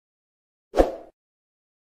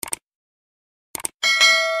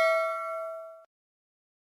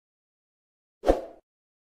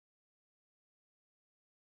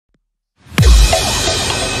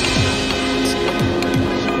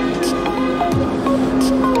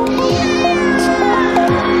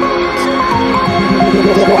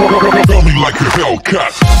like a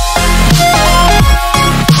Hellcat.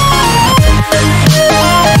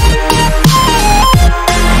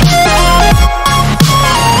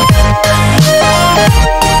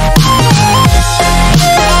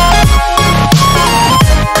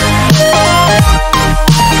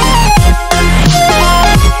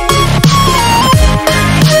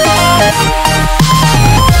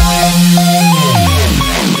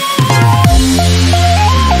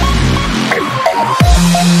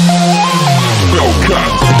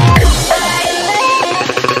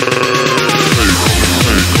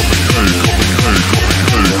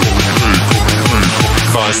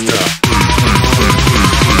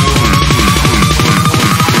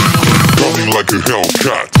 Coming like a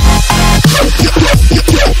Hellcat.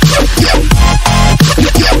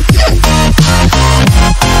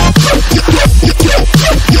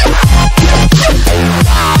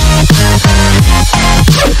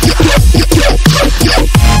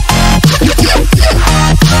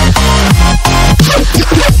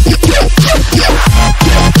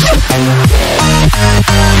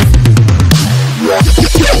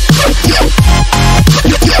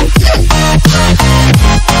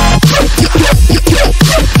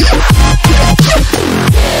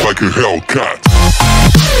 Like a Hellcat.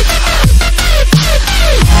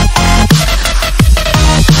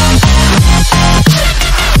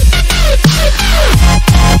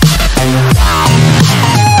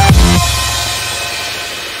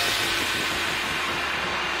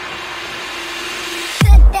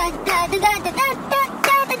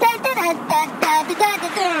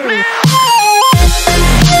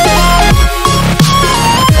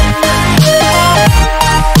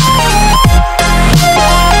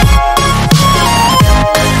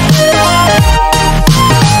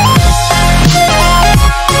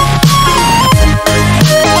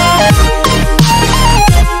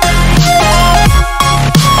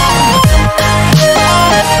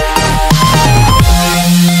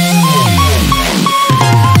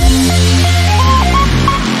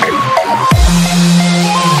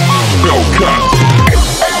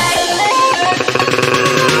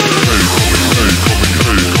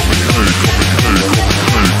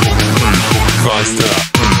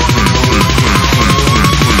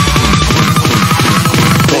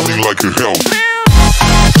 Coming like a hell.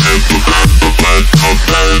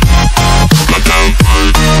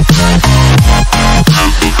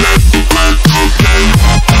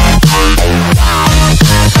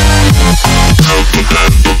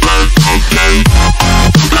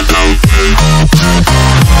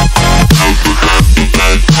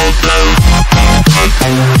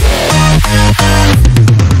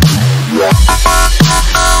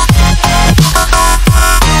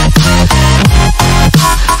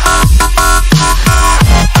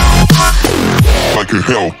 Like a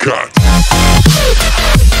Hellcat.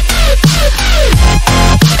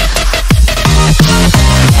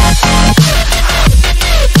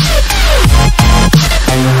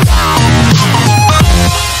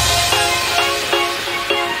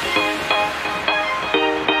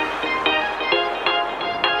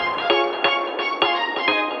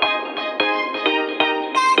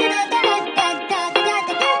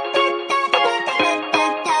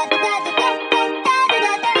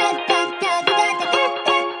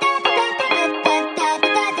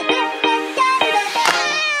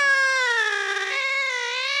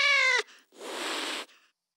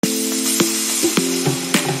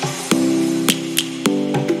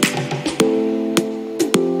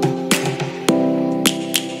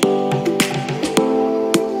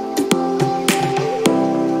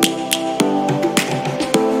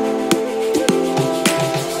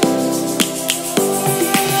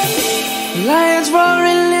 Lions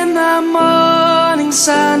roaring in the morning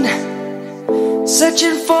sun,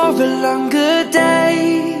 searching for a longer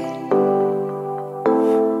day.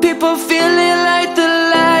 People feeling like the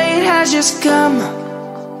light has just come.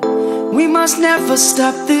 We must never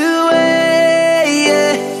stop the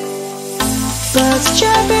way. Birds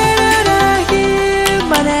jumping and I hear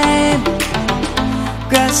my name,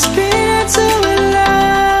 grasping into a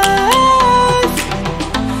life.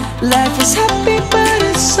 Life is happy but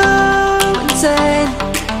it's so insane.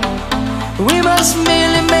 We must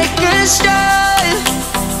merely make a start.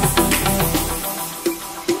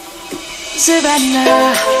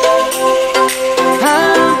 Savannah,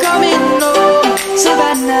 I'm coming home.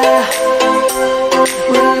 Savannah,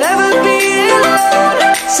 we'll never be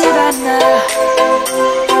alone. Savannah,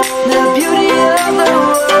 the beauty of the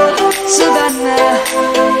world. Savannah,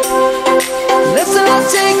 let's all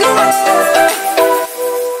take a walk.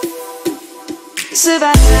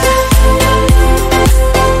 Savannah.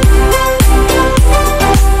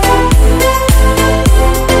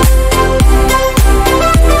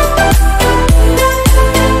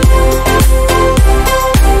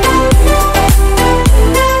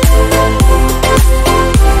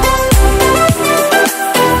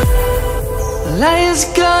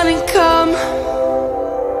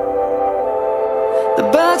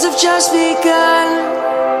 roads have just begun.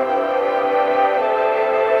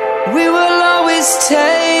 We will always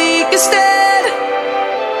take a stand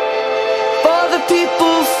for the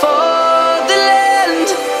people, for the land.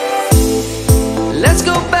 Let's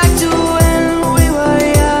go back to when we were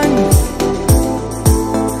young.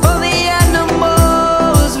 For the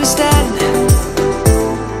animals we stand.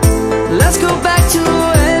 Let's go back to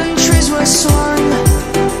when trees were swung.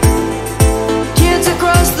 Kids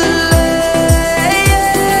across the land.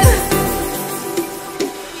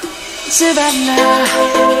 Savannah,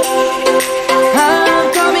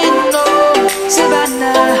 I'm coming home.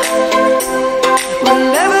 Savannah, we'll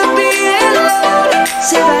never be alone.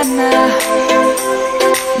 Savannah,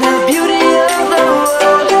 the beauty of the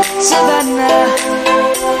world. Savannah,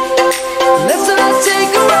 let's all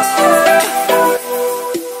take a ride.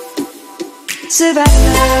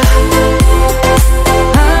 Savannah,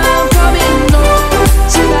 I'm coming home.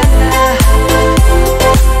 Savannah,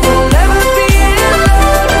 we'll never be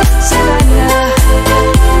alone. Savannah,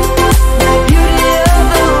 the beauty of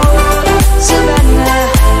the world. Savannah,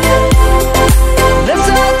 let's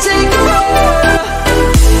all take a ride.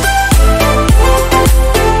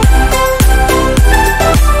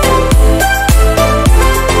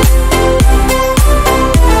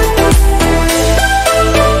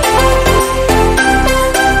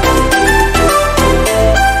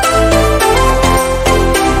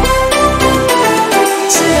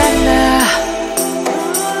 Savannah,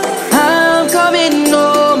 I'm coming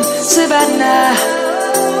home. Savannah,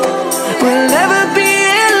 we'll never be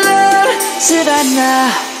alone. Savannah.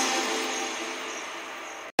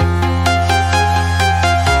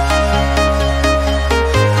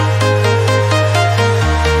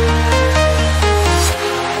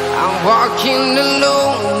 I'm walking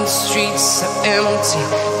alone, the streets are empty.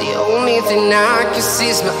 The only thing I can see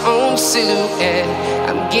is my own silhouette.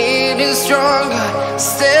 I'm getting stronger,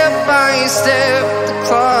 step by step. The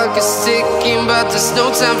clock is ticking, but there's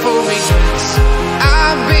no time for regrets.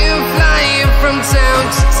 I've been flying from town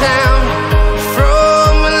to town,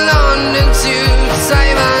 from London to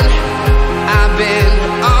Taiwan. I've been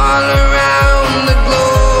all around the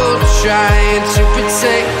globe, trying to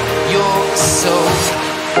protect your soul.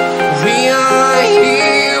 We are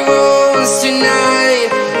heroes tonight.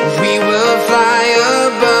 We will fly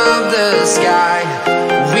above the sky.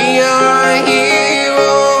 We are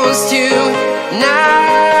heroes tonight.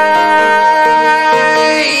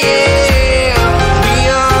 Yeah. We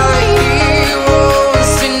are heroes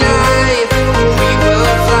tonight. We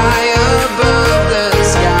will fly above the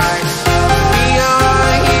sky. We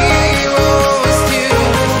are heroes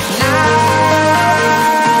tonight.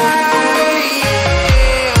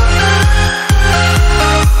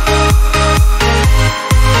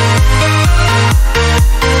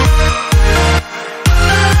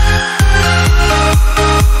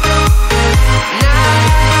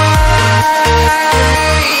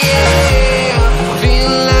 Yeah.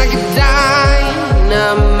 Feel like a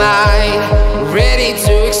dynamite, ready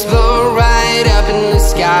to explode right up in the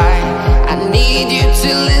sky. I need you to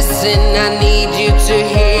listen, I need you to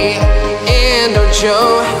hear, and don't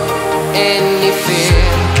show any fear.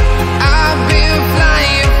 I've been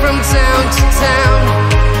flying from town to town,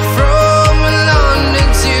 from London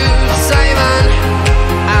to Taiwan.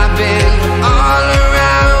 I've been all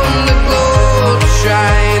around the globe,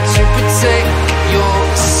 trying to protect your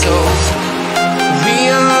soul. We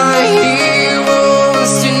are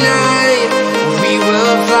heroes tonight. We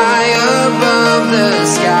will fly above the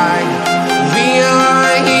sky. We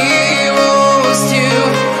are heroes tonight.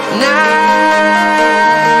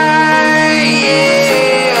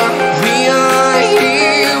 Yeah. We are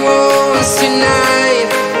heroes tonight.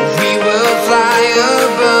 We will fly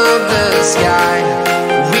above the sky.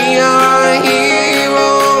 We are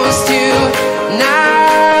heroes tonight.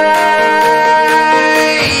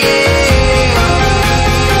 Yeah. We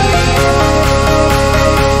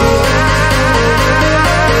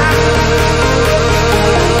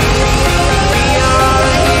are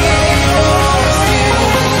heroes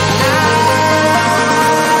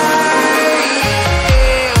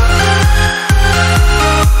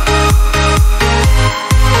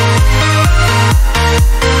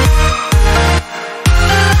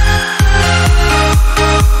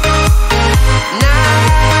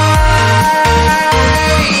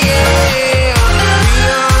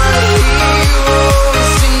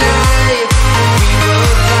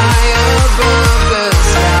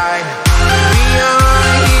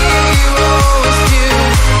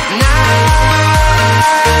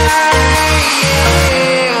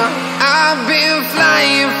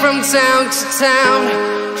town,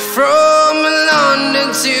 from London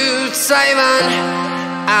to Taiwan.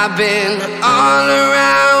 I've been all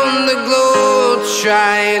around the globe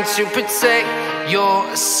trying to protect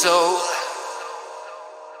your soul.